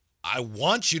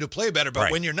want you to play better,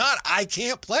 but when you're not, I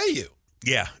can't play you.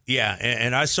 Yeah.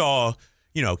 And I saw,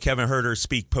 you know, Kevin Huerter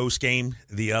speak post-game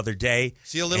the other day.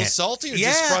 Is he a little salty or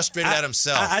just frustrated at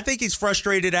himself? I think he's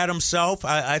frustrated at himself.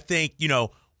 I think, you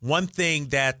know, one thing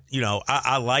that, you know,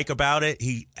 I like about it,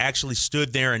 he actually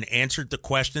stood there and answered the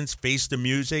questions, faced the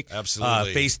music,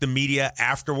 absolutely, faced the media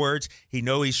afterwards. He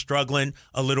knows he's struggling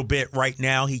a little bit right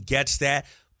now. He gets that.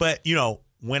 But, you know,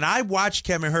 when I watch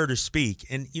Kevin Huerter speak,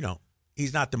 and, you know,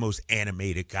 he's not the most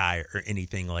animated guy or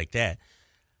anything like that,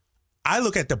 I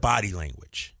look at the body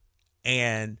language,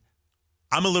 and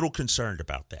I'm a little concerned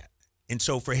about that. And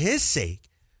so for his sake,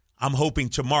 I'm hoping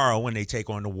tomorrow when they take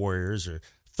on the Warriors or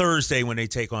Thursday when they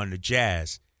take on the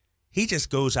Jazz, he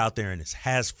just goes out there and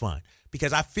has fun.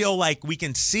 Because I feel like we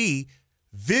can see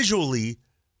visually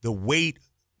the weight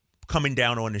coming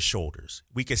down on his shoulders.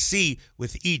 We can see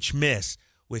with each miss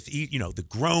with the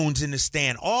groans in the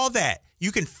stand, all that.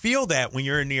 You can feel that when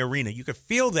you're in the arena. You can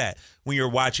feel that when you're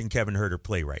watching Kevin Huerter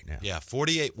play right now. Yeah,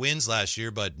 48 wins last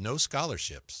year, but no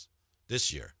scholarships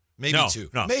this year. Maybe two.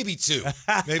 No. Maybe two.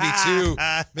 Maybe two.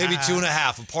 Maybe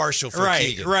 2.5. A partial for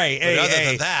Keegan. Right. But other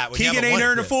than that, Keegan ain't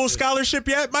earned a full scholarship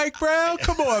yet, Mike Brown?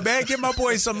 Come on, man. Give my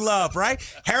boy some love, right?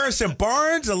 Harrison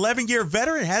Barnes, 11-year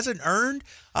veteran, hasn't earned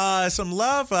some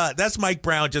love. That's Mike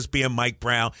Brown just being Mike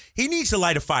Brown. He needs to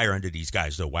light a fire under these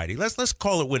guys, though, Whitey. Let's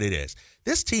call it what it is.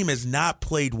 This team has not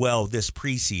played well this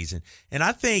preseason. And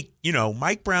I think,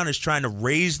 Mike Brown is trying to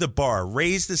raise the bar,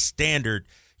 raise the standard,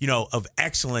 of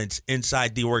excellence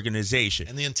inside the organization.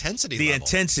 And the intensity The level.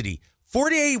 intensity.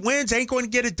 48 wins ain't going to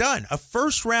get it done. A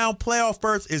first-round playoff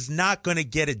berth is not going to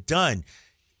get it done.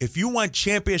 If you want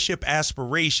championship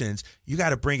aspirations, you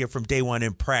got to bring it from day one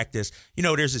in practice.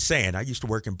 There's a saying. I used to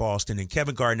work in Boston, and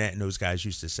Kevin Garnett and those guys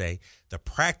used to say, the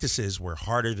practices were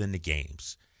harder than the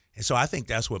games. And so I think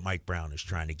that's what Mike Brown is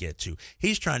trying to get to.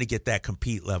 He's trying to get that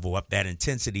compete level up, that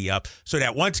intensity up, so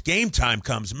that once game time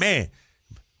comes, man,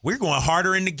 we're going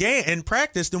harder in the game in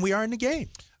practice than we are in the game.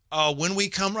 When we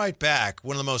come right back,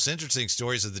 one of the most interesting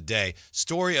stories of the day,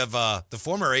 story of the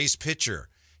former ace pitcher.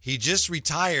 He just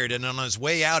retired, and on his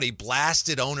way out, he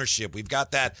blasted ownership. We've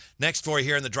got that next for you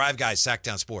here in the Drive Guys,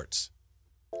 Sacktown Sports.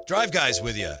 Drive Guys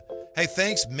with you. Hey,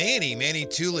 thanks, Manny. Manny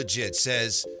Too Legit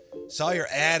says, saw your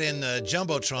ad in the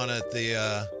Jumbotron at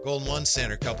the Golden One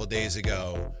Center a couple days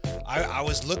ago. I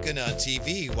was looking on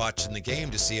TV, watching the game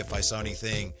to see if I saw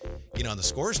anything, on the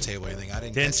scores table or anything. I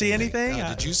didn't see anything.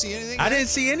 Did you see anything? I didn't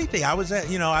see anything. I was at,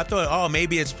 I thought,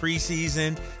 maybe it's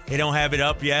preseason. They don't have it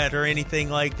up yet or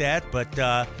anything like that. But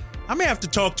I may have to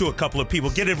talk to a couple of people,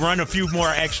 get it run a few more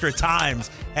extra times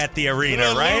at the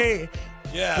arena, right?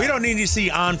 Yeah. We don't need to see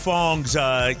Anfong's,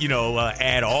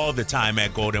 ad all the time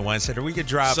at Golden One Center. We could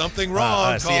drop something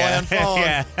wrong. Call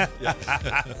Anfong. Yeah.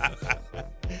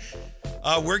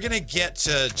 We're going to get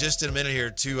to just in a minute here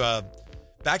to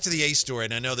back to the Ace story.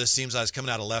 And I know this seems like it's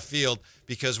coming out of left field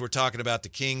because we're talking about the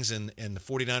Kings and the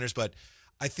 49ers. But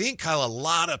I think, Kyle, a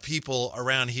lot of people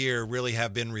around here really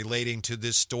have been relating to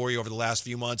this story over the last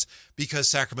few months because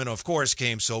Sacramento, of course,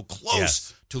 came so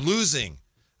close to losing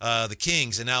the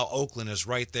Kings. And now Oakland is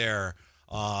right there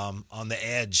on the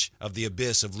edge of the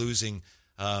abyss of losing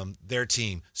their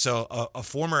team. So a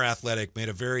former Athletic made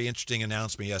a very interesting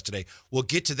announcement yesterday. We'll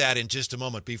get to that in just a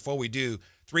moment. Before we do,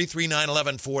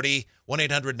 339-1140,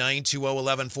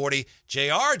 1-800-920-1140.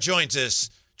 JR joins us.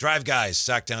 Drive Guys,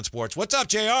 Sacktown Sports. What's up,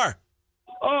 JR?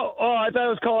 Oh, I thought I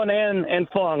was calling Ann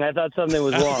Fong. I thought something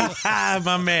was wrong.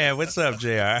 My man, what's up,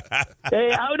 JR?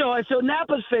 Hey, I don't know. So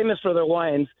Napa's famous for their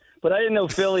wines, but I didn't know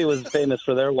Philly was famous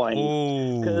for their wines.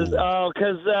 Because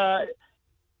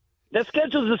the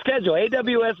schedule's the schedule.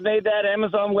 AWS made that.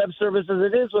 Amazon Web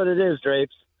Services. It is what it is,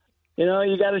 Drapes. You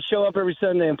got to show up every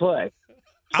Sunday and play.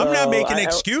 I'm not making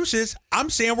excuses. I'm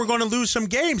saying we're going to lose some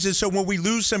games. And so when we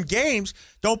lose some games,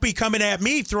 don't be coming at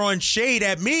me, throwing shade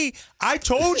at me. I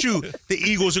told you the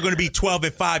Eagles are going to be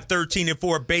 12-5,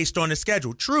 13-4 based on the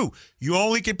schedule. True. You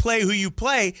only can play who you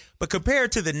play. But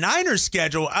compared to the Niners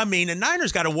schedule, the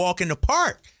Niners got to walk in the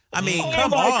park. Come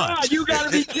on. God, you got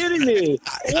to be kidding me.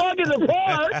 Walk in the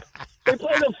park? They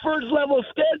play the first level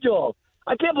schedule.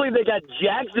 I can't believe they got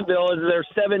Jacksonville as their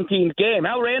 17th game.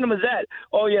 How random is that?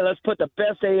 Oh, yeah, let's put the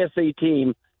best AFC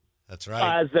team That's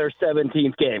right. as their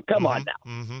 17th game. Come on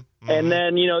now. And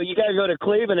then, you got to go to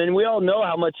Cleveland, and we all know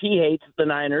how much he hates the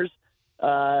Niners.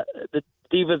 The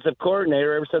defensive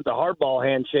coordinator, ever since the hardball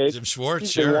handshake, Jim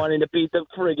Schwartz, he's been wanting to beat the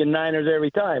friggin' Niners every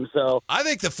time. So I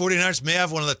think the 49ers may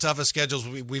have one of the toughest schedules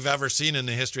we've ever seen in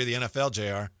the history of the NFL,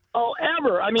 JR. Oh,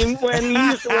 ever. When he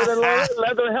used to wear the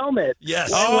leather helmet.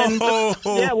 Yes. When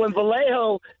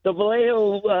Vallejo, the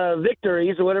Vallejo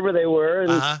victories or whatever they were,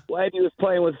 and Whitey was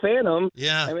playing with Phantom.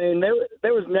 Yeah.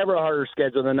 There was never a harder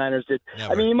schedule than the Niners did.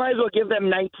 Never. You might as well give them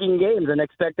 19 games and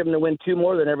expect them to win 2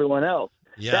 more than everyone else.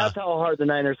 Yeah. That's how hard the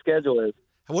Niners schedule is.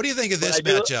 What do you think of this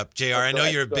matchup, JR? I know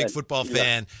you're a big football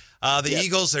fan. The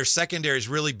Eagles, their secondary is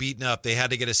really beaten up. They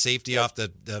had to get a safety off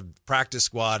the practice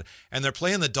squad, and they're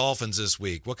playing the Dolphins this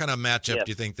week. What kind of matchup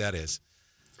do you think that is?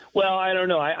 Well, I don't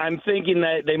know. I'm thinking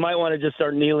that they might want to just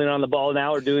start kneeling on the ball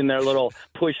now or doing their little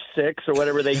push 6 or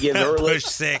whatever they give early. Push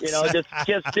 6.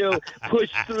 Just to push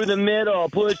through the middle,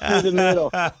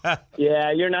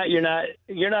 Yeah, you're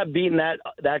not beating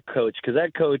that coach because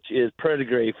that coach is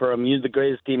pedigree from the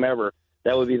greatest team ever.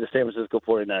 That would be the San Francisco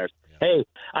 49ers. Yeah. Hey,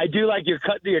 I do like your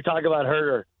talk about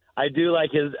Herter. I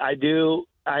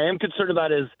am concerned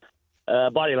about his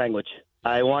body language.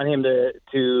 I want him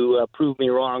to prove me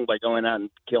wrong by going out and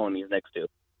killing these next 2.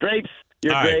 Drapes,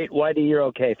 You're All great. Whitey, you're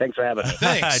okay. Thanks for having me.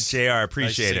 Thanks. JR,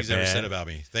 appreciate Nicest it, things ever man. said about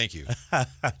me. Thank you.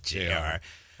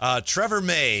 JR. Trevor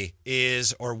May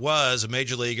is or was a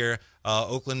major leaguer.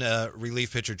 Oakland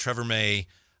relief pitcher Trevor May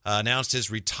announced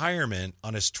his retirement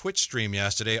on his Twitch stream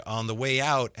yesterday. On the way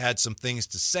out, had some things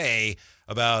to say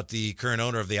about the current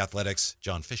owner of the Athletics,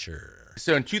 John Fisher.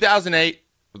 So in 2008,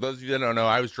 for those of you that don't know,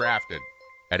 I was drafted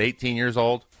at 18 years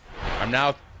old. I'm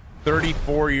now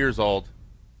 34 years old,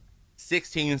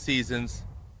 16 seasons,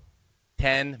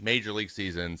 10 major league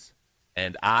seasons,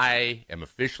 and I am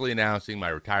officially announcing my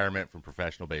retirement from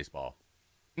professional baseball.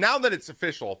 Now that it's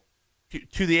official,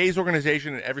 to the A's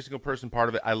organization and every single person part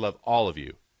of it, I love all of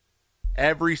you.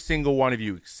 Every single one of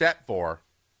you except for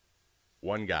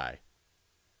one guy.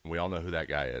 And we all know who that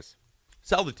guy is.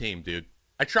 Sell the team, dude.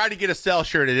 I tried to get a sell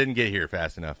shirt. It didn't get here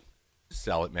fast enough. Just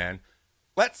sell it, man.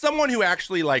 Let someone who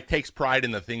actually takes pride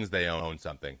in the things they own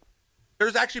something.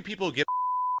 There's actually people who give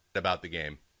about the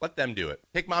game. Let them do it.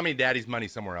 Take mommy and daddy's money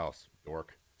somewhere else,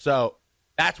 dork. So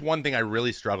that's one thing I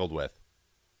really struggled with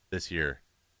this year,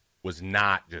 was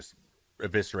not just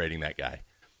eviscerating that guy.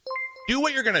 Do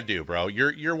what you're gonna do, bro.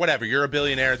 You're whatever. You're a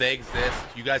billionaire. They exist.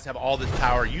 You guys have all this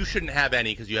power. You shouldn't have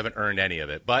any because you haven't earned any of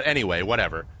it. But anyway,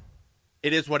 whatever.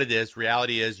 It is what it is.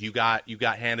 Reality is you got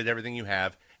handed everything you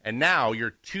have, and now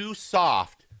you're too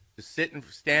soft to sit and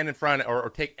stand in front or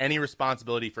take any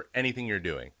responsibility for anything you're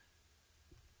doing.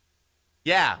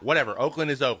 Yeah, whatever. Oakland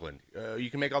is Oakland. You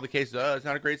can make all the cases. Oh, it's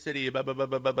not a great city. Blah, blah, blah,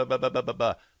 blah, blah, blah, blah, blah, blah,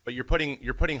 blah. But you're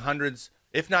putting hundreds,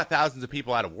 if not thousands, of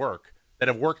people out of work that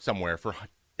have worked somewhere for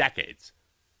decades,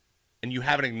 and you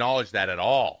haven't acknowledged that at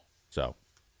all. So,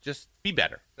 just be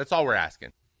better. That's all we're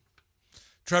asking.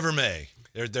 Trevor May.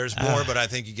 There's more, but I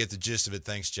think you get the gist of it.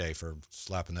 Thanks, Jay, for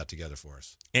slapping that together for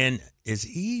us. And is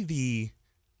he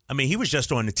he was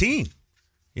just on the team.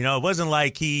 It wasn't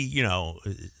like he,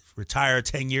 retired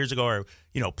 10 years ago or,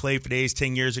 played for the A's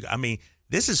 10 years ago. I mean,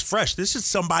 this is fresh. This is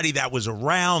somebody that was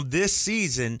around this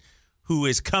season who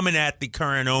is coming at the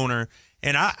current owner.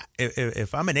 And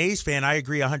if I'm an A's fan, I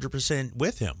agree 100%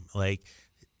 with him.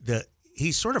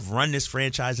 He's sort of run this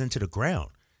franchise into the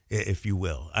ground, if you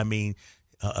will. I mean,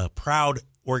 a proud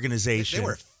organization. They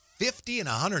were 50 and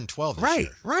 112 this year.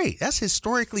 Right. That's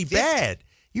historically 50. Bad.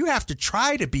 You have to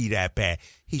try to be that bad.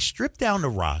 He stripped down the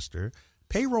roster.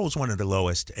 Payroll's one of the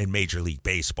lowest in Major League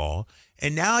Baseball.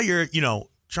 And now you're,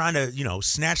 trying to,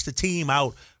 snatch the team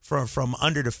out from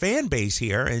under the fan base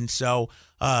here. And so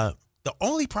the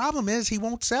only problem is he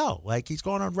won't sell. He's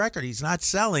going on record. He's not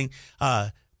selling.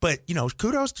 But,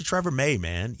 kudos to Trevor May,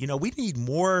 man. We need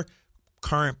more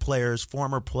current players,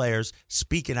 former players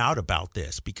speaking out about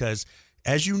this because,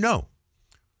 as you know,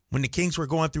 when the Kings were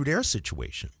going through their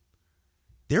situation,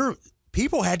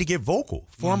 people had to get vocal.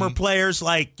 Former players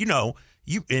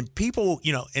and people,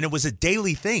 and it was a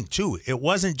daily thing too. It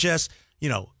wasn't just,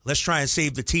 let's try and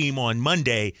save the team on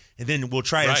Monday and then we'll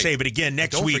try and save it again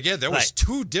next week. Don't forget, there was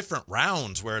 2 different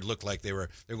rounds where it looked like they're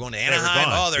going to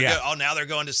Anaheim. Good. Oh, now they're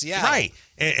going to Seattle. Right.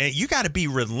 And you got to be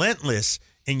relentless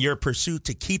in your pursuit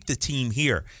to keep the team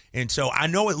here. And so I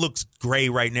know it looks gray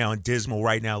right now and dismal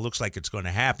right now. It looks like it's going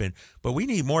to happen, but we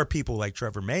need more people like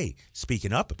Trevor May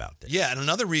speaking up about this. Yeah, and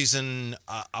another reason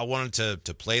I wanted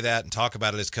to play that and talk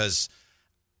about it is because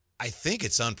I think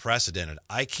it's unprecedented.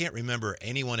 I can't remember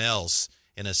anyone else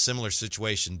in a similar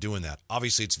situation doing that.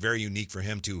 Obviously, it's very unique for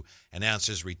him to announce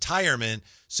his retirement,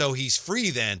 so he's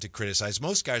free then to criticize.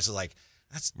 Most guys are like,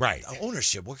 that's right.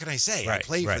 Ownership. What can I say? I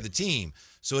played for the team.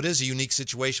 So it is a unique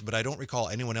situation, but I don't recall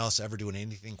anyone else ever doing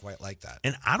anything quite like that.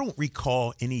 And I don't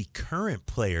recall any current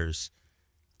players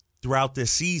throughout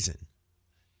this season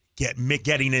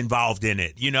getting involved in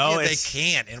it. They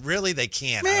can't. And really, they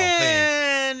can't, man,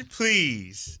 I don't think.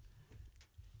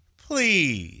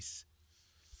 Please.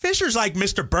 Fisher's like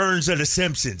Mr. Burns of The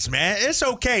Simpsons, man. It's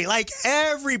okay.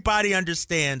 Everybody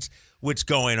understands what's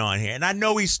going on here. And I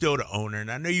know he's still the owner,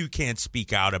 and I know you can't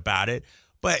speak out about it.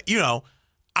 But,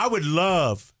 I would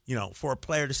love, for a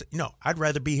player to say, I'd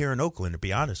rather be here in Oakland, to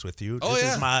be honest with you. This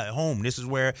is my home. This is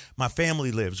where my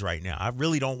family lives right now. I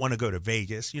really don't want to go to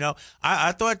Vegas.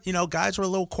 I thought, guys were a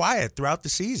little quiet throughout the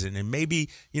season, and maybe,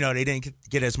 they didn't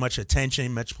get as much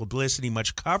attention, much publicity,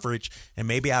 much coverage, and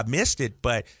maybe I missed it.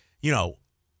 But,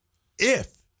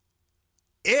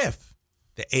 if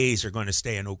the A's are going to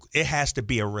stay in Oakland, it has to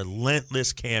be a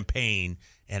relentless campaign.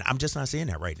 And I'm just not seeing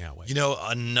that right now.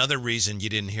 Another reason you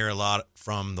didn't hear a lot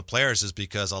from the players is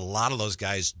because a lot of those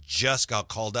guys just got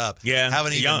called up. Yeah.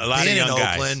 Haven't even been in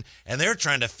Oakland. And they're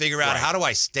trying to figure out, how do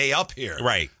I stay up here?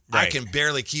 Right. I can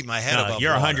barely keep my head above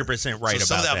You're water. 100% right about that.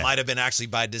 Some of that might have been actually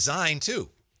by design, too.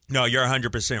 No, you're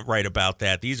 100% right about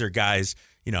that. These are guys,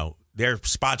 their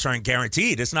spots aren't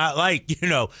guaranteed. It's not like,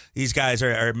 these guys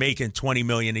are making $20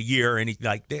 million a year, and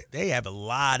they have a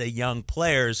lot of young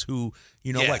players who,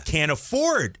 can't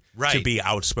afford to be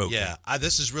outspoken. Yeah,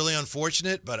 this is really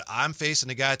unfortunate, but I'm facing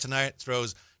a guy tonight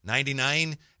throws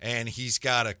 99, and he's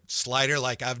got a slider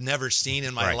like I've never seen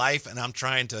in my life, and I'm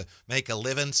trying to make a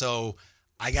living, so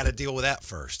I got to deal with that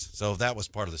first. So that was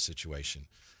part of the situation.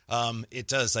 It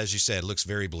does, as you said, it looks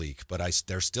very bleak, but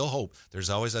there's still hope. There's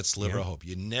always that sliver of hope.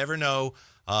 You never know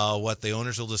what the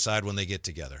owners will decide when they get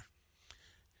together.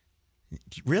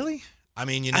 Really? I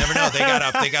mean, you never know. They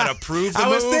got to prove the move. I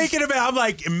was thinking about. I'm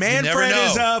like, Manfred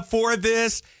is for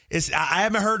this. I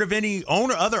haven't heard of any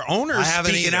other owners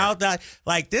speaking out. That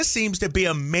this seems to be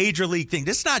a major league thing.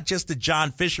 This is not just the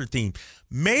John Fisher theme.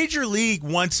 Major League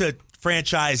wants a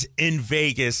franchise in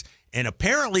Vegas, and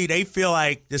apparently they feel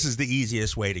like this is the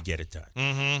easiest way to get it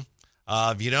done.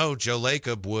 Mm-hmm. Joe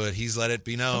Lacob would. He's let it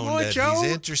be known that he's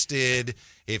interested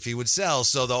if he would sell,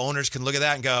 so the owners can look at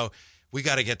that and go, we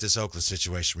got to get this Oakland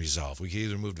situation resolved. We can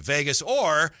either move to Vegas,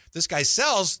 or this guy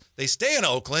sells, they stay in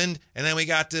Oakland, and then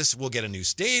we'll get a new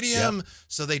stadium. Yep.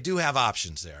 So they do have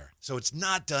options there. So it's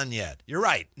not done yet. You're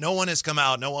right. No one has come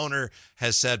out. No owner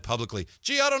has said publicly,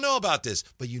 gee, I don't know about this.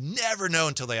 But you never know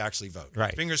until they actually vote.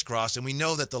 Right. Fingers crossed. And we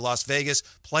know that the Las Vegas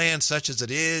plan, such as it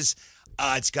is,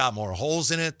 it's got more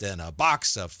holes in it than a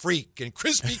box of freaking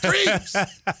Krispy Kremes.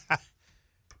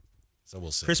 So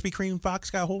we'll see. Krispy Kreme box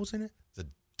got holes in it?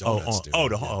 Donuts okay. All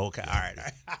right.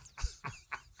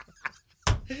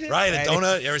 Right, a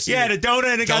donut. You ever seen the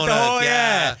donut, and it got the hole.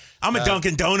 Yeah. I'm a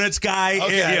Dunkin' Donuts guy.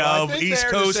 Okay, East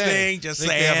Coast thing. Just saying.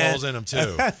 They have holes in them,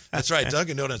 too. That's right.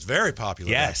 Dunkin' Donuts, very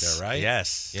popular back there, right?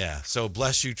 Yes. Yeah. So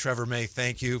bless you, Trevor May.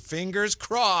 Thank you. Fingers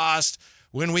crossed.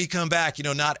 When we come back,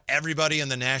 not everybody in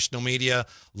the national media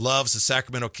loves the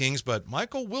Sacramento Kings, but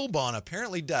Michael Wilbon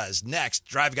apparently does. Next,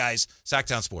 Drive Guys,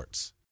 Sacktown Sports.